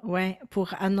ouais,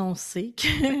 pour annoncer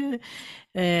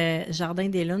que Jardin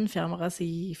des Lunes fermera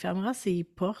ses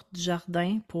portes du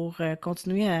jardin pour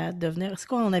continuer à devenir, c'est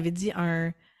quoi on avait dit,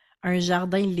 un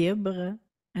jardin libre,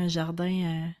 un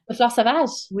jardin... Le fleur sauvage.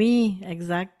 Oui,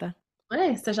 exact.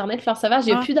 Ouais, c'est un jardin de fleurs sauvages. Il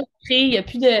n'y a Ah, plus d'entrée, il y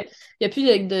a plus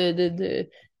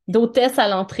d'hôtesse à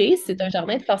l'entrée. C'est un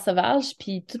jardin de fleurs sauvages.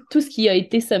 Puis tout ce qui a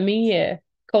été semé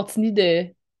continue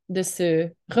de se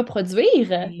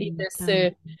reproduire et de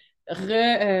tellement.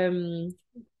 se re,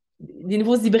 des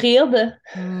nouveaux hybrides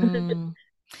Hmm.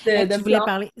 de Tu voulais plantes.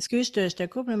 parler, excuse, je te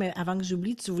coupe, là, mais avant que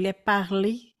j'oublie, tu voulais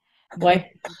parler de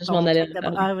Ouais, je m'en ton allais truc en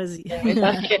d'abord. parler. Ah, vas-y. Ouais,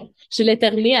 parce que je l'ai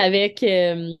terminé avec,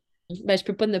 ben, je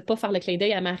peux pas ne pas faire le clin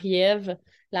d'œil à Marie-Ève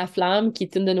La Flamme, qui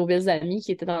est une de nos belles amies,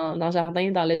 qui était dans le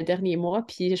jardin dans le dernier mois.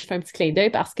 Puis je fais un petit clin d'œil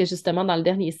parce que justement, dans le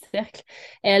dernier cercle,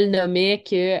 elle nommait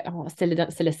que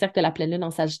c'est le cercle de la pleine lune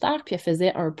en Sagittaire, puis elle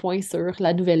faisait un point sur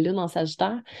la nouvelle lune en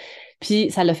Sagittaire.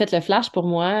 Puis ça l'a fait le flash pour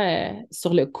moi.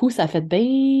 Sur le coup, ça a fait ben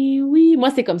oui.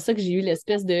 Moi, c'est comme ça que j'ai eu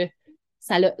l'espèce de.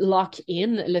 Ça l'a lock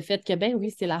in, le fait que ben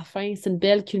oui, c'est la fin, c'est une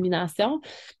belle culmination.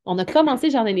 On a commencé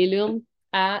Jardin des Lunes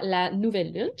à la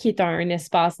nouvelle lune, qui est un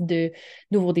espace de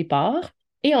nouveau départ.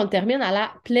 Et on le termine à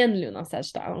la pleine lune en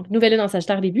Sagittaire. Donc, nouvelle lune en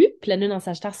Sagittaire début, pleine lune en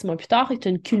Sagittaire 6 mois plus tard, est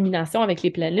une culmination avec les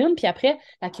pleines lunes. Puis après,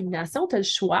 la culmination, tu as le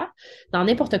choix dans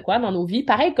n'importe quoi dans nos vies.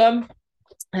 Pareil comme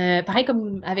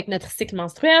avec notre cycle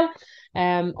menstruel,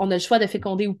 on a le choix de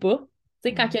féconder ou pas. Tu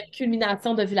sais, quand il y a une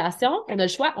culmination d'ovulation, on a le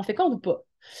choix, on féconde ou pas.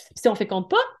 Puis si on féconde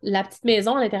pas, la petite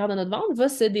maison à l'intérieur de notre ventre va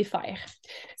se défaire.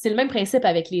 C'est le même principe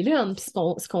avec les lunes. Puis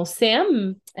ce qu'on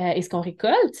sème et ce qu'on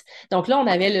récolte. Donc là, on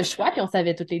avait le choix, puis on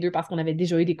savait toutes les deux parce qu'on avait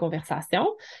déjà eu des conversations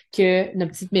que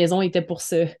notre petite maison était pour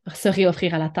se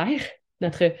réoffrir à la terre. Tu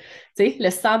sais, le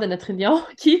sang de notre union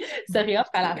qui se réoffre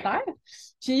à la terre.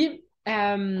 Puis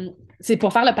c'est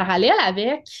pour faire le parallèle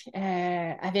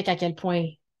avec à quel point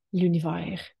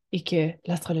l'univers et que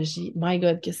l'astrologie, my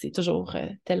God, que c'est toujours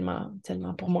tellement,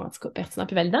 tellement pour moi, en tout cas, pertinent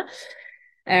et validant.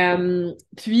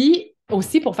 Puis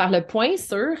aussi pour faire le point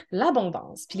sur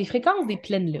l'abondance, puis les fréquences des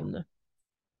pleines lunes.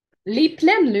 Les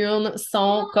pleines lunes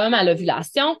sont, comme à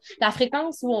l'ovulation, la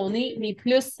fréquence où on est les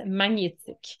plus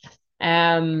magnétiques.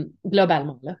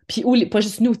 globalement, là. Puis, pas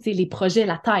juste nous, tu sais, les projets,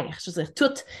 la Terre, je veux dire,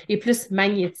 tout est plus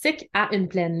magnétique à une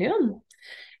pleine lune.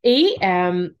 Et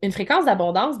une fréquence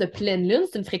d'abondance de pleine lune,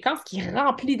 c'est une fréquence qui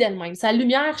remplit d'elle-même. Sa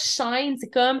lumière shine, c'est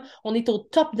comme on est au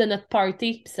top de notre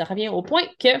party. Puis ça revient au point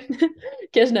que,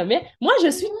 que je nommais. Moi, je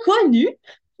suis connue,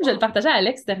 je le partageais à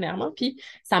Alex dernièrement, puis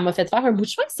ça m'a fait faire un bout de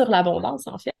chemin sur l'abondance,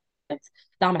 en fait,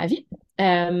 dans ma vie.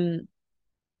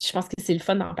 Je pense que c'est le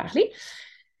fun d'en parler.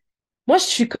 Moi, je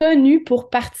suis connue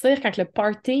pour partir quand le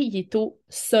party il est au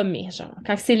sommet, genre.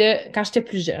 Quand j'étais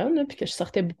plus jeune, là, puis que je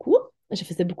sortais beaucoup, je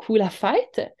faisais beaucoup la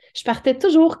fête, je partais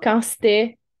toujours quand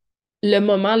c'était le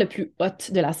moment le plus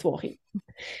hot de la soirée.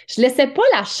 Je laissais pas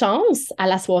la chance à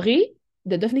la soirée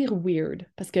de devenir weird,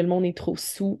 parce que le monde est trop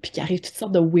sous, puis qu'il arrive toutes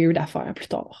sortes de weird affaires plus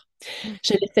tard.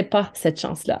 Je laissais pas cette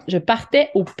chance-là. Je partais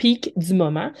au pic du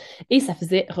moment et ça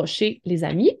faisait rusher les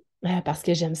amis parce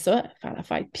que j'aime ça, faire la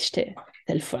fête. Puis c'était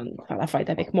le fun, faire la fête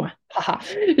avec moi.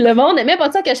 Le monde n'aimait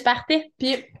pas ça que je partais.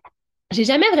 Puis j'ai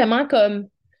jamais vraiment comme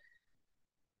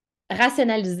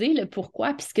rationalisé le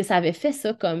pourquoi puis ce que ça avait fait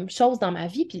ça comme chose dans ma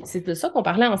vie. Puis c'est de ça qu'on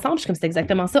parlait ensemble. Je suis comme c'est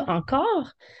exactement ça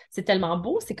encore. C'est tellement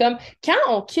beau. C'est comme quand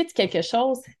on quitte quelque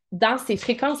chose dans ses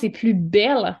fréquences les plus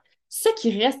belles, ce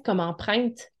qui reste comme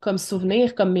empreinte, comme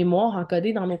souvenir, comme mémoire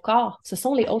encodée dans nos corps, ce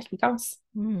sont les hautes fréquences.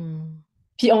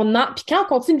 Puis quand on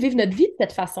continue de vivre notre vie de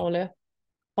cette façon-là,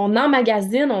 on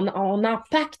emmagasine, on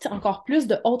impacte encore plus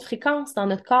de hautes fréquences dans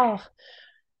notre corps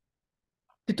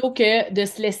plutôt que de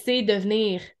se laisser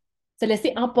devenir, se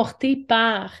laisser emporter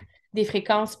par des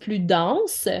fréquences plus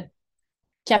denses,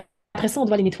 qu'après ça, on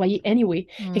doit les nettoyer anyway.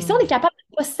 Fait que si on est capable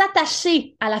de pas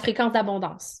s'attacher à la fréquence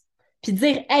d'abondance, puis de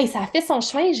dire, hey, ça a fait son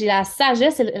chemin, j'ai la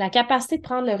sagesse, la capacité de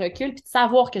prendre le recul, puis de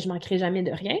savoir que je manquerai jamais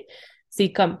de rien.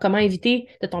 C'est comme comment éviter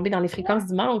de tomber dans les fréquences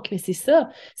du manque. Mais c'est ça,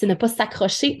 c'est ne pas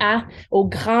s'accrocher aux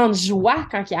grandes joies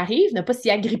quand ils arrivent, ne pas s'y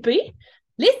agripper,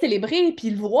 les célébrer, puis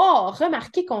le voir,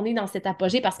 remarquer qu'on est dans cet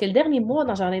apogée. Parce que le dernier mois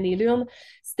dans Jardin des Lunes,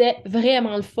 c'était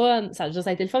vraiment le fun. Ça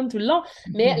a été le fun tout le long.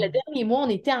 Mais le dernier mois, on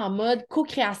était en mode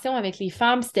co-création avec les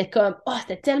femmes. C'était comme, oh,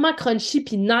 c'était tellement crunchy,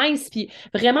 puis nice, puis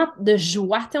vraiment de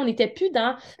joie. T'sais, on n'était plus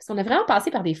dans... Parce qu'on a vraiment passé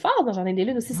par des phases dans Jardin des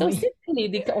Lunes aussi. Ça Oui.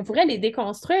 aussi, on pourrait les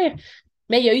déconstruire.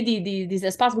 Mais il y a eu des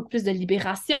espaces beaucoup plus de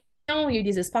libération. Il y a eu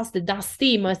des espaces de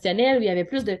densité émotionnelle où il y avait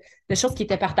plus de choses qui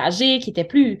étaient partagées, qui étaient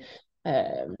plus...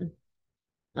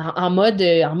 en mode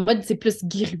c'est plus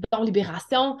guéridon,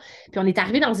 libération. Puis on est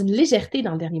arrivé dans une légèreté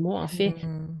dans le dernier mois, en fait.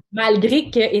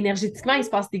 Malgré que énergétiquement, il se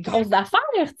passe des grosses affaires,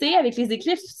 tu sais, avec les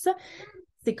éclipses, tout ça.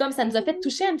 C'est comme ça nous a fait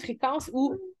toucher à une fréquence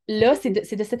où, là, c'est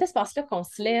de cet espace-là qu'on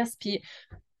se laisse. Puis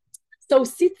ça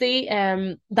aussi, tu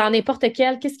sais, dans n'importe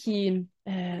quel, qu'est-ce qui...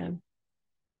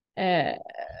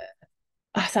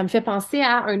 ça me fait penser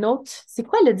à un autre... C'est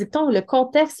quoi le dicton, le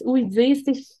contexte où ils disent,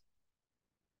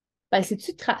 ben,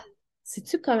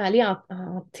 c'est-tu comme aller en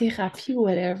thérapie ou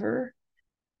whatever?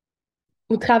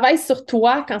 Ou travaille sur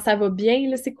toi quand ça va bien,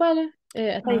 là. C'est quoi, là?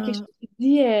 Attends, il y a quelque chose qui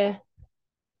dit...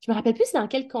 je me rappelle plus c'est dans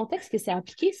quel contexte que c'est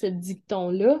appliqué, ce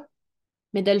dicton-là,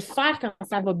 mais de le faire quand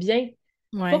ça va bien.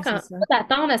 Ouais, c'est ça. Pas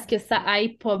d'attendre à ce que ça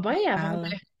aille pas bien avant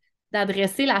Parle.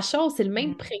 d'adresser la chose. C'est le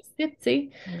même principe, tu sais.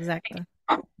 Exact.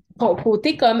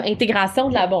 Côté comme intégration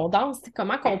de l'abondance,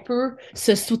 comment qu'on peut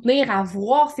se soutenir à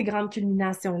voir ces grandes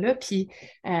culminations-là, puis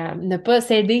ne pas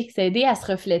s'aider à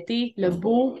se refléter le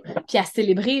beau, puis à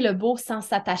célébrer le beau sans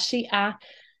s'attacher à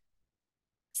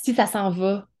si ça s'en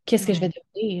va, qu'est-ce que je vais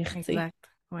devenir, tu sais. Exact.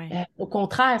 Ouais. Au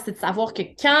contraire, c'est de savoir que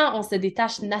quand on se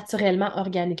détache naturellement,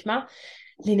 organiquement,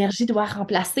 l'énergie doit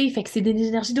remplacer. Fait que c'est des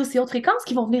énergies d'aussi haute fréquence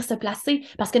qui vont venir se placer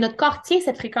parce que notre corps tient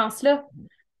cette fréquence-là.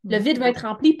 Le vide va être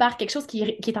rempli par quelque chose qui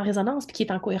est en résonance puis qui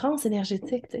est en cohérence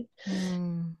énergétique, tu sais.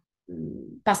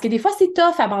 Parce que des fois, c'est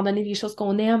tough abandonner des choses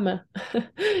qu'on aime. Tu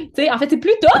sais, en fait, c'est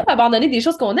plus tough abandonner des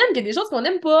choses qu'on aime que des choses qu'on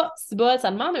n'aime pas. C'est bon,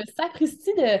 ça demande un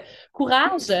sapristi de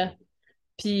courage.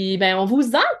 Puis, ben, on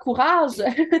vous encourage.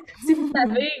 Si vous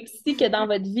savez aussi que dans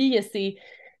votre vie, il y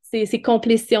a ces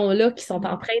complétions-là qui sont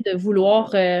en train de vouloir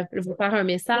vous faire un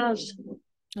message.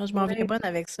 Non, je m'en viens bonne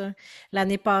avec ça.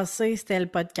 L'année passée, c'était le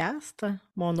podcast,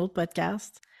 mon autre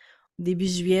podcast. Début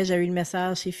juillet, j'ai eu le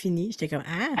message, c'est fini. J'étais comme,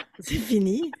 ah, c'est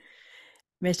fini.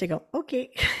 Mais j'étais comme, OK.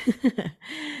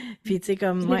 Puis, tu sais,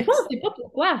 comme, Des fois, on ne sait pas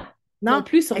pourquoi non non,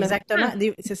 plus sur le exactement.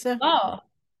 moment. C'est ça. Ah!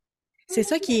 C'est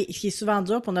ça qui est souvent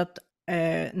dur pour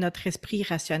notre esprit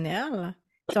rationnel.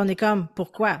 Tu sais, on est comme,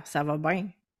 pourquoi? Ça va bien.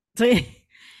 Tu sais,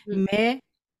 mais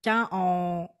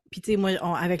quand puis tu sais, moi,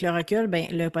 avec le recul, ben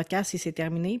le podcast, il s'est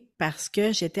terminé parce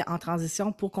que j'étais en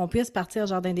transition pour qu'on puisse partir au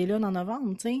Jardin des Lunes en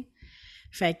novembre, tu sais.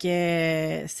 Fait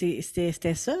que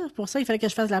c'était ça. Pour ça, il fallait que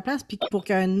je fasse la place, puis pour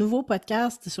qu'un nouveau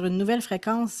podcast sur une nouvelle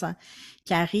fréquence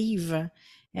qui arrive,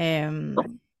 euh,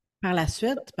 par la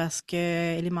suite parce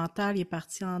que élémental il est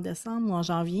parti en décembre ou en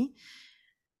janvier.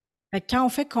 Fait que quand on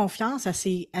fait confiance à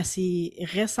ces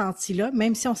ressentis-là,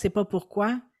 même si on ne sait pas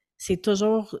pourquoi, c'est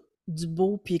toujours du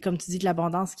beau, puis comme tu dis, de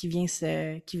l'abondance qui vient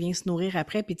se nourrir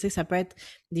après. Puis tu sais, ça peut être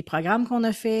des programmes qu'on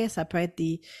a fait, ça peut être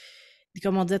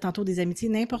comme on disait tantôt, des amitiés,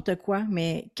 n'importe quoi,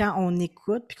 mais quand on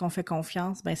écoute puis qu'on fait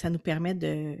confiance, ben ça nous permet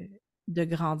de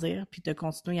grandir puis de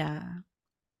continuer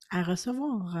à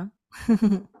recevoir, hein?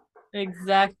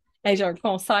 Exact. Hey, j'ai un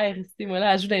concert ici, moi,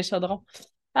 là, elle joue dans les chaudrons.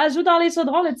 Elle joue dans les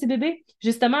chaudrons, le petit bébé.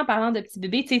 Justement, en parlant de petit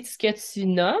bébé, tu sais, ce que tu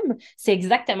nommes, c'est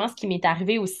exactement ce qui m'est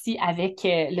arrivé aussi avec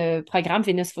le programme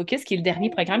Venus Focus, qui est le dernier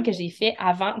programme que j'ai fait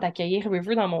avant d'accueillir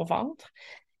River dans mon ventre.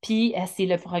 Puis c'est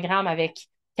le programme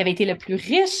qui avait été le plus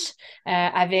riche,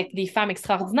 avec des femmes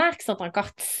extraordinaires qui sont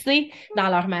encore tissées dans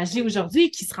leur magie aujourd'hui,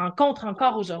 qui se rencontrent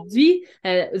encore aujourd'hui,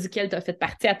 duquel tu as fait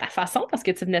partie à ta façon parce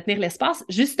que tu venais tenir l'espace.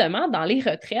 Justement, dans les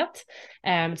retraites,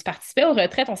 tu participais aux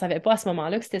retraites, on ne savait pas à ce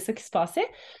moment-là que c'était ça qui se passait,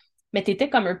 mais tu étais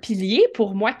comme un pilier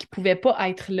pour moi qui ne pouvait pas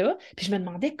être là. Puis je me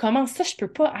demandais comment ça, je ne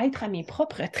peux pas être à mes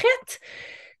propres retraites.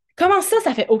 Comment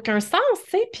ça fait aucun sens,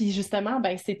 tu sais? Puis justement,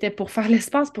 ben, c'était pour faire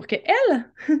l'espace pour que elle,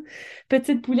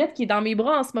 petite poulette qui est dans mes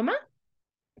bras en ce moment,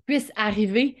 puisse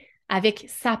arriver avec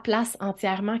sa place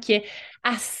entièrement, qui est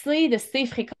assez de ses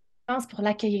fréquences pour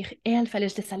l'accueillir elle. Fallait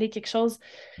que je laisse aller quelque chose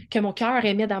que mon cœur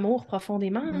aimait d'amour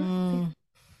profondément, hein,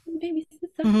 tu sais. Mmh. Mais oui, c'est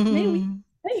ça. Mais oui,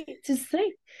 oui, tu sais.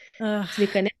 Tu les Ah,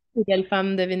 connais, les belles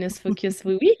femmes de Venus Focus.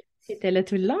 Oui, oui. J'étais là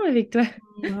tout le long avec toi.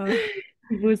 ah.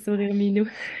 Beau sourire minou.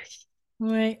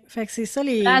 Ouais, fait que c'est ça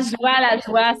La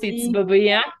joie, ces petits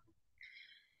bébés, hein?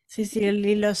 c'est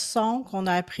les leçons qu'on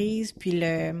a apprises, puis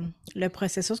le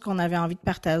processus qu'on avait envie de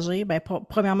partager. Ben,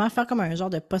 premièrement, faire comme un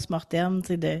genre de post-mortem, tu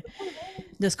sais,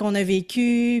 de ce qu'on a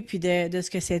vécu, puis de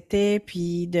ce que c'était,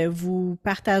 puis de vous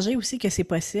partager aussi que c'est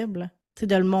possible, tu sais,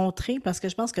 de le montrer, parce que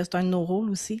je pense que c'est un de nos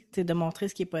rôles aussi, tu sais, de montrer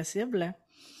ce qui est possible.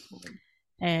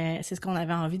 C'est ce qu'on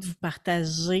avait envie de vous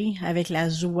partager avec la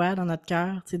joie dans notre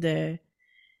cœur, tu sais,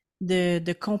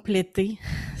 de compléter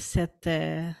cette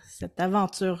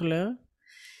aventure-là,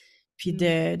 puis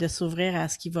Mm, de s'ouvrir à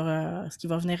ce qui va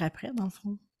venir après, dans le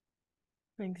fond.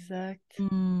 exact.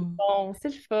 Hmm. Bon, c'est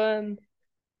le fun.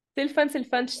 C'est le fun, c'est le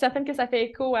fun. Je suis certaine que ça fait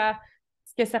écho à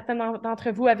ce que certains d'entre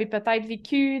vous avez peut-être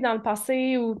vécu dans le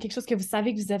passé ou quelque chose que vous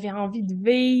savez que vous avez envie de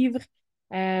vivre.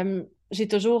 J'ai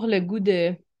toujours le goût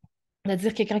de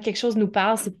dire que quand quelque chose nous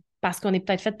parle, c'est parce qu'on est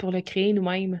peut-être fait pour le créer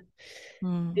nous-mêmes.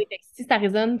 Hmm. Et fait que si ça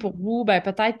résonne pour vous, ben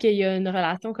peut-être qu'il y a une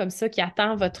relation comme ça qui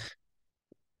attend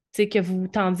tu sais, que vous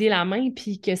tendiez la main,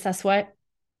 puis que ça soit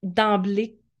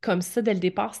d'emblée comme ça dès le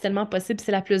départ. C'est tellement possible.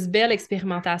 C'est la plus belle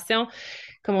expérimentation,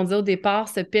 comme on dit au départ,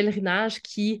 ce pèlerinage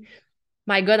qui,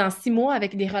 my God, en 6 mois,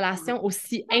 avec des relations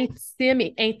aussi intimes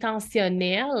et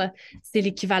intentionnelles, c'est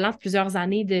l'équivalent de plusieurs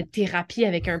années de thérapie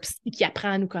avec un psy qui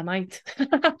apprend à nous connaître.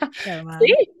 Tu Vraiment.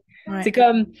 sais, c'est Ouais.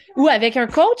 comme, ou avec un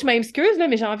coach, je m'excuse, là,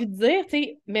 mais j'ai envie de dire, tu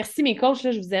sais, merci mes coachs,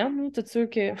 là, je vous aime, là, tous ceux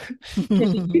que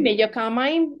j'ai eus, mais il y a quand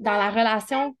même, dans la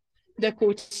relation de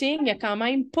coaching, il y a quand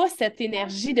même pas cette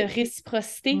énergie de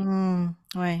réciprocité Hmm.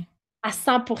 Ouais. à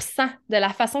 100% de la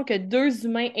façon que deux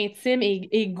humains intimes et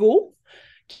égaux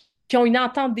qui ont une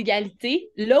entente d'égalité,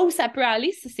 là où ça peut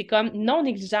aller, c'est comme non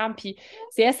négligeable. Puis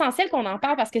c'est essentiel qu'on en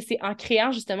parle parce que c'est en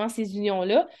créant justement ces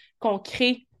unions-là qu'on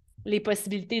crée les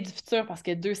possibilités du futur parce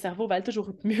que deux cerveaux valent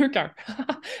toujours mieux qu'un.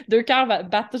 Deux cœurs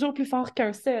battent toujours plus fort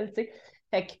qu'un seul, tu sais.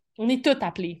 Fait qu'on est tous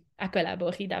appelés à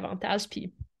collaborer davantage.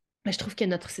 Puis ben, je trouve que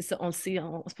c'est ça, on le sait,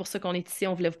 c'est pour ça qu'on est ici,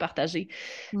 on voulait vous partager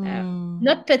euh, Hmm.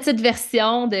 notre petite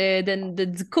version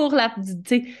du court, tu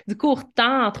sais, du court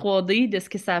temps en 3D de ce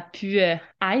que ça a pu être,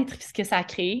 puis ce que ça a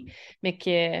créé, mais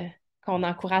qu'on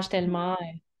encourage tellement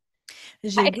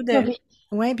J'ai à le goût de. explorer.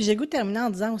 Ouais, puis j'ai le goût de terminer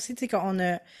en disant aussi, tu sais, qu'on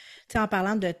a, tu sais, en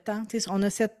parlant de temps, tu sais, on a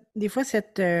des fois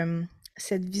cette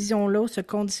vision-là, ce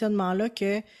conditionnement-là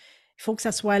que il faut que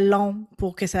ça soit long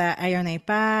pour que ça ait un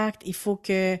impact, il faut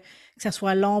que ça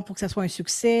soit long pour que ça soit un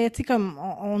succès, tu sais, comme,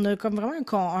 on a comme vraiment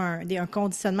un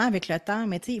conditionnement avec le temps,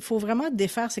 mais tu sais, il faut vraiment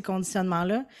défaire ces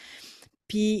conditionnements-là.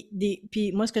 Puis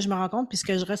moi, ce que je me rends compte, puis ce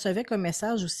que je recevais comme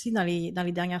message aussi dans les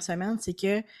dernières semaines, c'est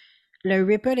que le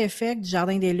ripple effect du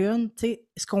Jardin des Lunes, tu sais,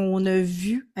 ce qu'on a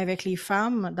vu avec les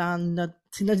femmes dans notre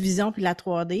vision puis la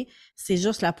 3D, c'est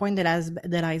juste la pointe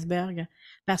de l'iceberg.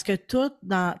 Parce que tout tu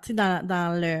sais,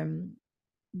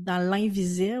 dans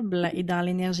l'invisible et dans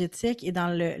l'énergétique et dans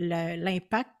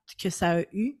l'impact que ça a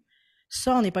eu,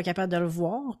 ça, on n'est pas capable de le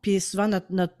voir. Puis souvent,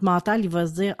 notre mental, il va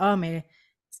se dire, ah, mais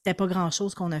c'était pas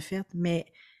grand-chose qu'on a fait. Mais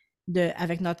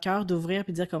avec notre cœur, d'ouvrir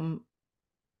puis dire comme,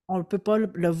 on ne peut pas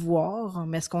le voir,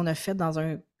 mais ce qu'on a fait dans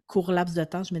un court laps de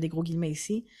temps, je mets des gros guillemets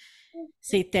ici,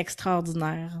 C'est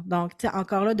extraordinaire. Donc, tu sais,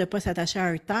 encore là, de ne pas s'attacher à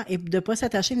un temps et de ne pas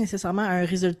s'attacher nécessairement à un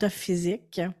résultat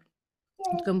physique.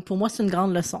 Comme pour moi, c'est une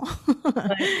grande leçon.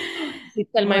 Ouais.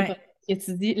 C'est tellement Ouais. important ce que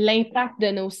tu dis. L'impact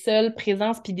de nos seules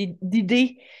présences puis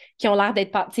d'idées qui ont l'air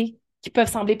d'être, tu sais, qui peuvent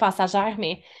sembler passagères,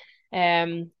 mais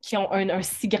qui ont un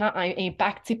si grand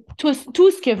impact. Tu sais,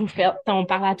 tout ce que vous faites, on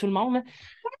parle à tout le monde, là,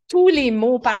 tous les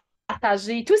mots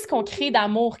partagés, tout ce qu'on crée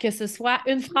d'amour, que ce soit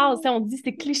une phrase, tu sais, on dit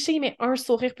c'est cliché, mais un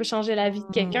sourire peut changer la vie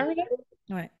de quelqu'un, là.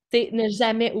 Ouais. Tu sais, ne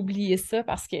jamais oublier ça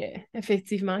parce que,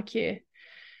 effectivement, que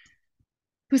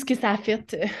tout ce que ça a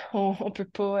fait, on peut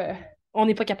pas, on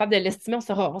n'est pas capable de l'estimer, on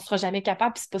sera jamais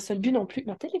capable, puis c'est pas ça le but non plus.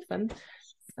 Mon téléphone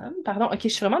sonne, pardon. OK, je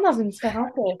suis vraiment dans un différent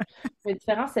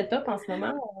setup en ce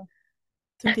moment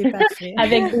Tout est parfait.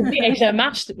 avec bébé. Et je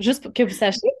marche, juste pour que vous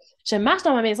sachiez, je marche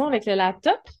dans ma maison avec le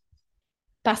laptop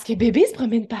parce que bébé se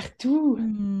promène partout. C'est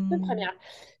une Hmm. première.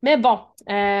 Mais bon,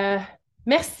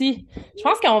 merci. Je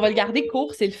pense qu'on va le garder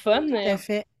court, c'est le fun. Tout à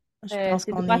fait. Je pense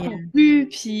C'est qu'on droit est... au but,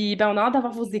 puis ben, on a hâte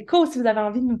d'avoir vos échos si vous avez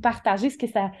envie de nous partager ce que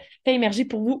ça fait émerger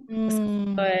pour vous,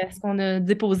 ce qu'on a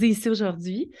déposé ici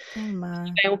aujourd'hui. Tellement.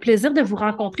 Ben, au plaisir de vous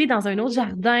rencontrer dans un autre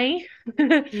jardin,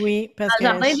 dans Oui, parce le que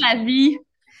jardin de la vie.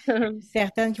 suis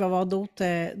certaine qu'il va y avoir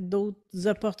d'autres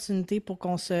opportunités pour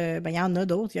qu'on se... Ben, il y en a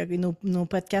d'autres. Il y a nos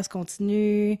podcasts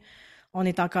continuent. On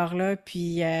est encore là.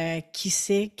 Puis, qui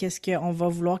sait qu'est-ce qu'on va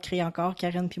vouloir créer encore,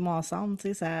 Karine puis moi ensemble. Tu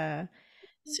sais, ça...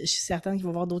 Je suis certaine qu'il va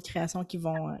y avoir d'autres créations qui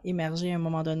vont émerger à un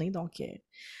moment donné. Donc,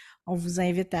 on vous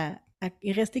invite à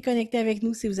rester connecté avec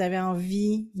nous si vous avez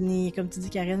envie. Venez, comme tu dis,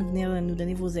 Karine, venir nous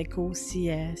donner vos échos s'il y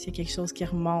a quelque chose qui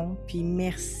remonte. Puis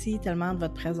merci tellement de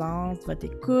votre présence, de votre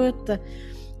écoute.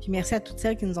 Puis merci à toutes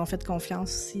celles qui nous ont fait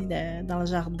confiance aussi dans le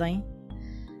jardin.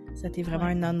 C'était vraiment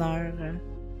un honneur.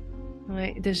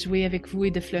 Ouais, de jouer avec vous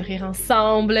et de fleurir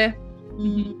ensemble.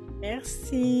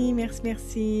 Merci, merci,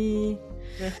 merci.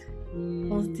 Merci.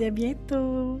 On se dit à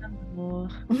bientôt. Au revoir.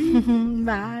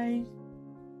 Bye.